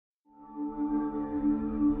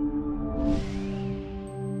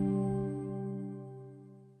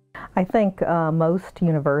I think most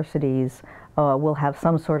universities will have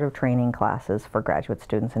some sort of training classes for graduate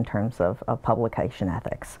students in terms of publication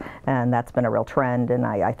ethics, and that's been a real trend, and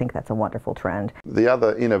I think that's a wonderful trend. The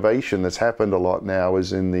other innovation that's happened a lot now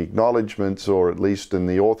is in the acknowledgements, or at least in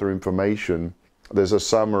the author information, there's a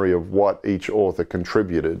summary of what each author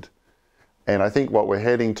contributed. And I think what we're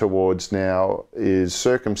heading towards now is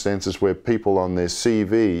circumstances where people on their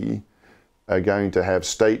CV are going to have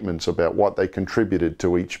statements about what they contributed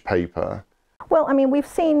to each paper. Well, I mean, we've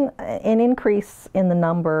seen an increase in the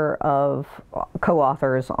number of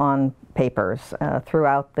co-authors on papers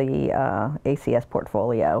throughout the ACS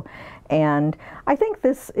portfolio. And I think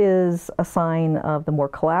this is a sign of the more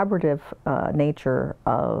collaborative nature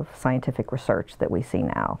of scientific research that we see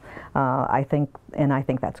now. I think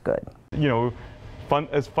that's good. You know,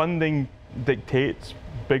 as funding dictates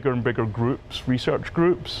bigger and bigger groups, research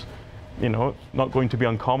groups, you know, it's not going to be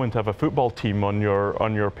uncommon to have a football team on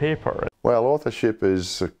your paper. Well, authorship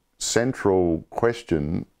is a central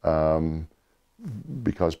question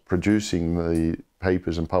because producing the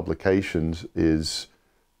papers and publications is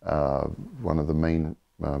one of the main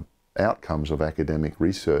outcomes of academic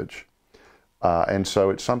research. And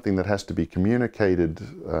so it's something that has to be communicated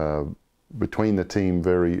between the team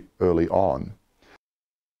very early on.